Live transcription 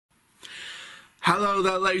Hello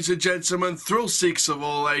there, ladies and gentlemen, thrill seekers of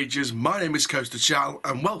all ages. My name is Coaster Chal,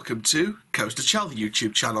 and welcome to Coaster Chal, the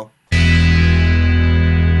YouTube channel.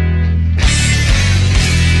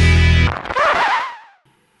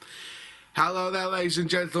 Hello there, ladies and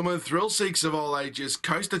gentlemen, thrill seekers of all ages.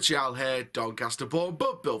 Coaster Chal here, Doncaster born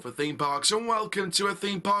but built for theme parks, and welcome to a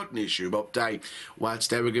Theme Park Newsroom update, where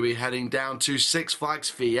today we're going to be heading down to Six Flags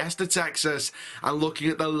Fiesta Texas and looking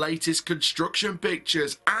at the latest construction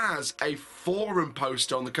pictures, as a forum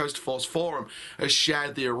poster on the Coaster Force forum has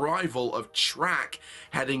shared the arrival of track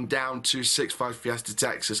heading down to Six Flags Fiesta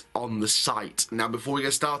Texas on the site. Now, before we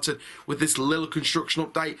get started with this little construction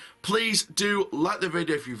update, please do like the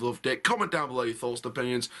video if you've loved it, comment down below your thoughts and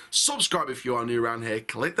opinions, subscribe if you are new around here,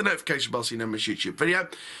 click the notification bell so you never miss a YouTube video.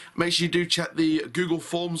 Make sure you do check the Google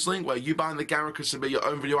Forms link where you behind the camera can submit your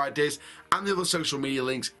own video ideas, and the other social media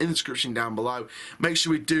links in the description down below. Make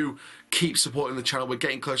sure we do keep supporting the channel. We're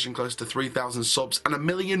getting closer and closer to 3,000 subs and 1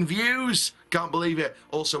 million views. Can't believe it.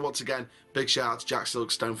 Also, once again, big shout out to Jack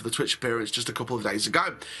Silkstone for the Twitch appearance just a couple of days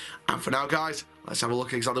ago. And for now, guys, let's have a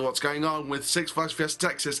look at exactly what's going on with Six Flags Fiesta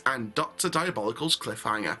Texas and Dr. Diabolical's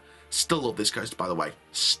Cliffhanger. Still love this coaster, by the way.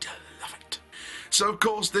 Still love it. So, of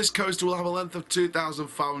course, this coaster will have a length of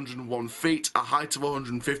 2,501 feet, a height of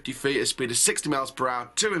 150 feet, a speed of 60 miles per hour,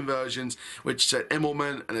 2 inversions, which is an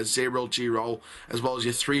Immelman and a 0 G-roll, as well as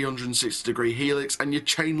your 360-degree helix and your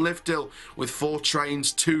chain lift hill, with 4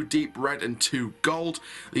 trains, 2 deep red and 2 gold.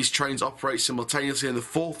 These trains operate simultaneously, and the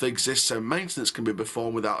 4th exists, so maintenance can be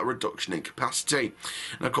performed without a reduction in capacity.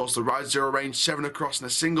 And, of course, the Ride Zero range 7 across in a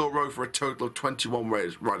single row for a total of 21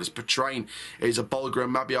 riders per train. It is a Bolliger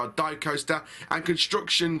and Mabillard dive coaster, and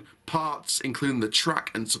construction parts, including the track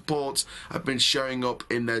and supports, have been showing up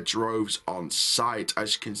in their droves on site,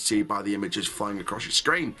 as you can see by the images flying across your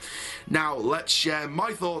screen. Now, let's share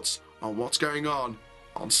my thoughts on what's going on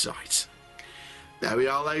site. There we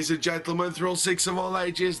are, ladies and gentlemen, thrill seekers of all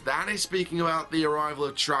ages. That is speaking about the arrival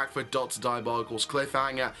of track for Dr. Diabolical's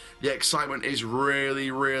Cliffhanger. The excitement is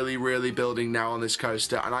really building now on this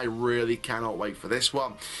coaster, and I really cannot wait for this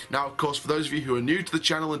one. Now, of course, for those of you who are new to the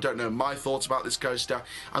channel and don't know my thoughts about this coaster,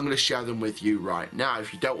 I'm going to share them with you right now.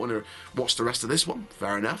 If you don't want to watch the rest of this one,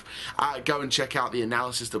 fair enough. Go and check out the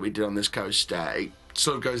analysis that we did on this coaster. It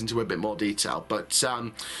sort of goes into a bit more detail, but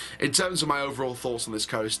in terms of my overall thoughts on this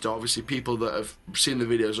coaster, obviously people that have seen the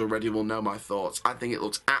videos already will know my thoughts. I think it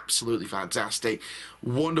looks absolutely fantastic.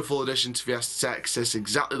 Wonderful addition to Fiesta Texas,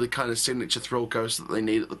 exactly the kind of signature thrill coaster that they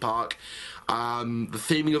need at the park. The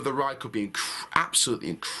theming of the ride could be absolutely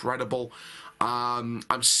incredible. I'm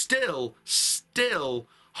still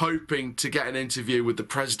hoping to get an interview with the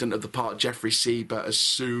president of the park, Jeffrey Sieber, as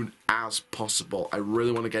soon as possible. I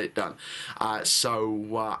really want to get it done. I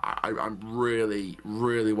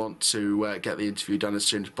really want to get the interview done as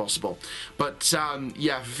soon as possible. But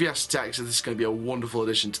yeah, for Fiesta Texas, this is going to be a wonderful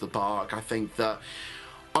addition to the park. I think that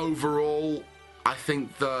overall,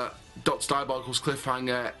 Dr. Diabolical's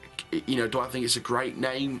Cliffhanger, you know, do I think it's a great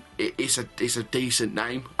name? It's a decent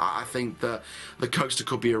name. I think that the coaster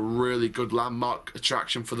could be a really good landmark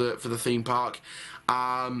attraction for the theme park.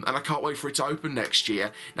 And I can't wait for it to open next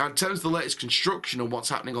year. Now, in terms of the latest construction and what's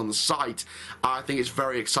happening on the site, I think it's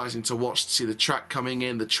very exciting to watch, to see the track coming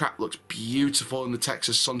in. The track looks beautiful in the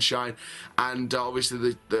Texas sunshine, and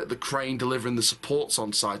obviously the crane delivering the supports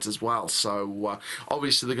on site as well. So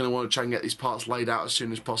obviously they're going to want to try and get these parts laid out as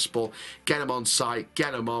soon as possible, get them on site,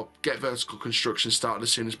 get them up, get vertical construction started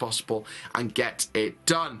as soon as possible, and get it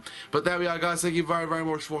done. But there we are, guys. Thank you very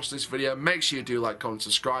much for watching this video. Make sure you do like, comment,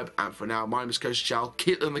 subscribe, and for now, my name is Coaster Chal.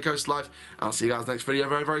 Keep them on the coast life. I'll see you guys next video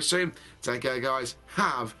very soon. Take care, guys.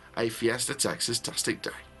 Have a Fiesta Texas-tastic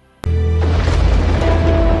day.